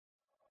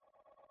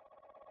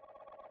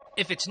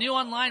If it's new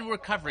online, we're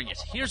covering it.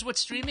 Here's what's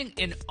streaming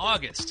in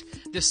August.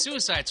 The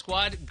Suicide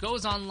Squad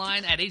goes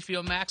online at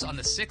HBO Max on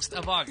the 6th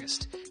of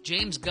August.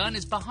 James Gunn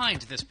is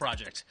behind this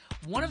project.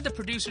 One of the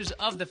producers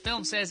of the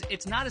film says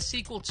it's not a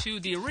sequel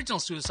to the original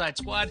Suicide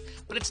Squad,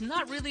 but it's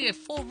not really a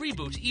full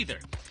reboot either.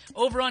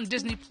 Over on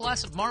Disney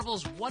Plus,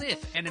 Marvel's What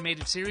If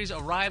animated series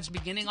arrives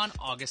beginning on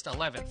August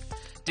 11th.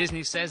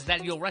 Disney says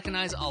that you'll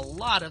recognize a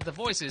lot of the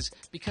voices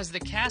because the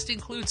cast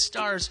includes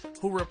stars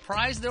who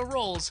reprise their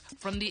roles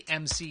from the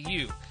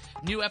MCU.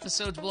 New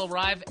episodes will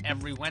arrive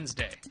every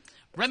Wednesday.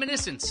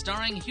 Reminiscence,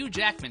 starring Hugh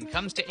Jackman,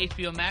 comes to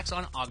HBO Max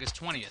on August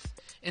 20th.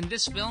 In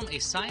this film, a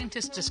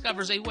scientist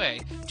discovers a way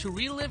to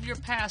relive your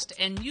past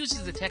and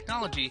uses the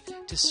technology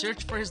to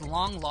search for his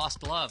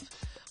long-lost love.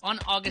 On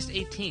August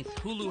 18th,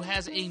 Hulu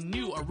has a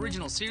new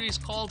original series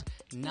called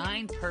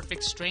 9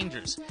 Perfect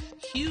Strangers.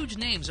 Huge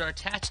names are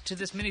attached to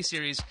this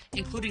miniseries,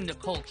 including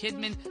Nicole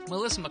Kidman,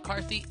 Melissa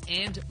McCarthy,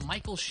 and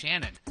Michael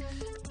Shannon.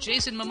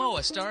 Jason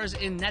Momoa stars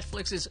in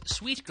Netflix's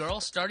Sweet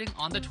Girl starting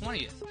on the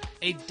 20th.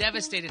 A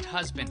devastated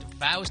husband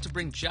vows to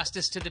bring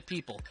justice to the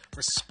people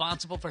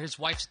responsible for his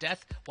wife's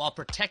death while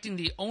protecting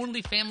the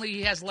only family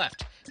he has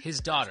left, his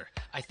daughter.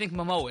 I think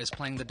Momoa is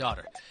playing the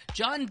daughter.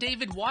 John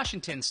David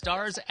Washington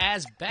stars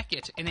as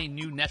Beckett in a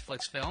new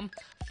Netflix film.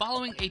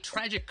 Following a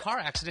tragic car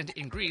accident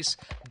in Greece,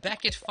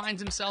 Beckett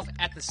finds himself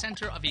at the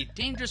center of a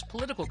dangerous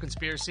political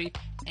conspiracy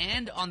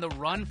and on the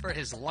run for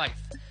his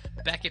life.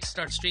 Beckett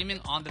starts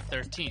streaming on the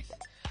 13th.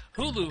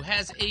 Hulu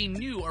has a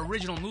new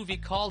original movie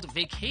called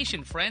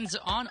Vacation Friends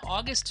on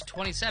August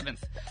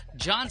 27th.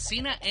 John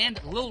Cena and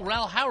Lil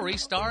Rel Howery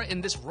star in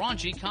this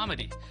raunchy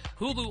comedy.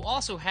 Hulu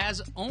also has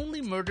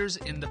Only Murders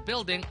in the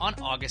Building on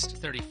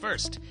August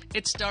 31st.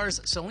 It stars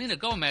Selena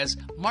Gomez,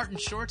 Martin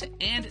Short,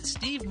 and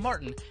Steve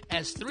Martin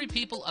as 3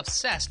 people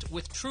obsessed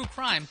with true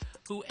crime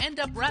who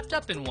end up wrapped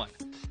up in one.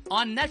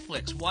 On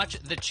Netflix, watch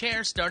The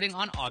Chair starting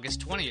on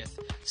August 20th.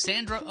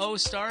 Sandra Oh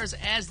stars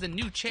as the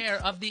new chair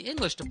of the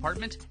English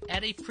department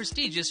at a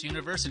prestigious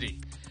university.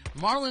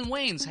 Marlon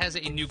Wayans has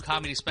a new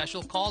comedy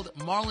special called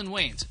Marlon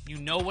Wayans. You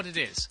know what it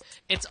is.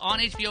 It's on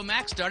HBO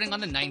Max starting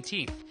on the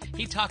 19th.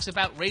 He talks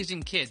about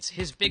raising kids,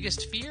 his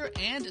biggest fear,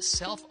 and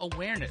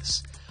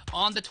self-awareness.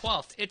 On the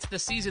 12th, it's the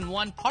Season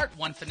 1 Part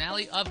 1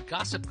 finale of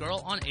Gossip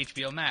Girl on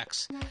HBO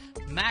Max.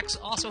 Max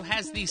also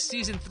has the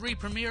Season 3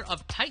 premiere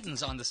of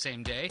Titans on the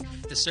same day.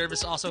 The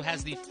service also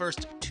has the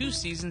first 2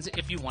 seasons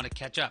if you want to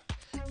catch up.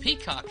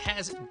 Peacock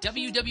has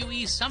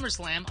WWE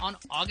SummerSlam on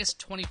August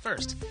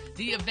 21st.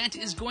 The event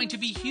is going to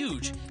be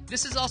huge.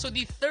 This is also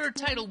the 3rd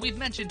title we've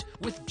mentioned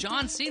with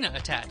John Cena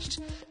attached.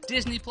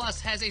 Disney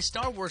Plus has a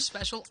Star Wars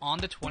special on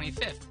the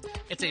 25th.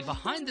 It's a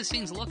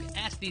behind-the-scenes look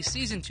at the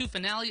Season 2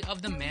 finale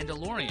of The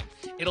Mandalorian.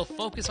 It'll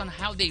focus on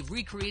how they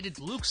recreated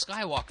Luke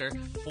Skywalker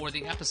for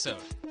the episode.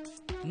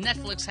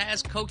 Netflix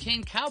has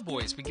Cocaine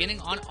Cowboys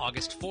beginning on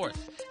August 4th.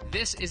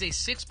 This is a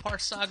 6-part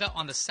saga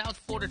on the South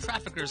Florida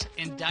traffickers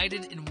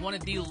indicted in one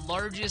of the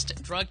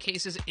largest drug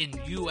cases in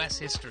U.S.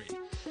 history.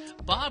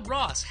 Bob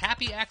Ross,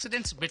 Happy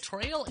Accidents,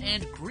 Betrayal,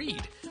 and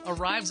Greed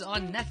arrives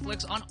on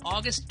Netflix on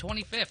August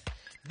 25th.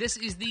 This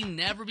is the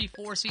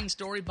never-before-seen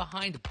story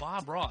behind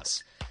Bob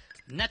Ross.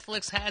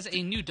 Netflix has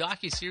a new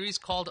docuseries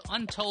called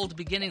Untold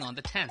beginning on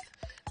the 10th.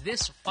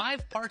 This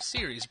 5-part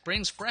series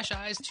brings fresh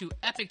eyes to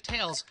epic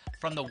tales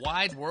from the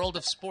wide world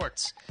of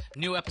sports.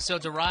 New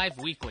episodes arrive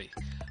weekly.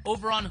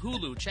 Over on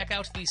Hulu, check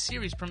out the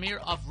series premiere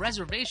of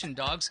Reservation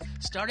Dogs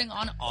starting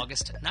on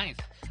August 9th.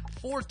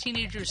 4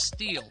 teenagers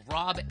steal,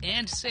 rob,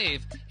 and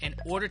save in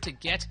order to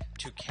get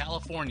to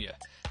California.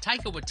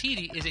 Taika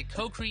Waititi is a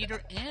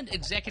co-creator and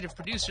executive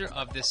producer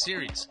of this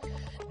series.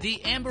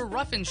 The Amber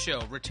Ruffin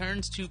Show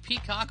returns to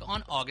Peacock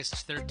on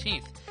August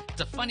 13th.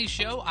 It's a funny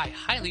show. I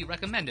highly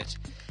recommend it.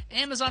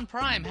 Amazon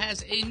Prime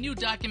has a new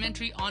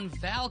documentary on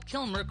Val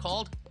Kilmer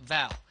called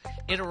Val.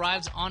 It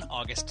arrives on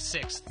August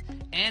 6th.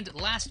 And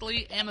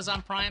lastly,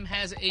 Amazon Prime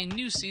has a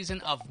new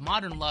season of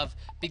Modern Love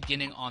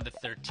beginning on the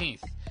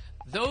 13th.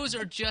 Those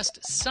are just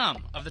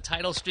some of the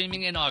titles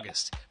streaming in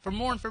August. For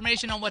more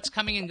information on what's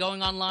coming and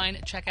going online,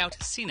 check out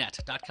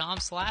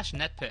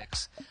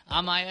cnet.com/netpicks.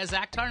 I'm Aya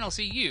Zakhtar, and I'll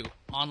see you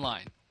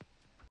online.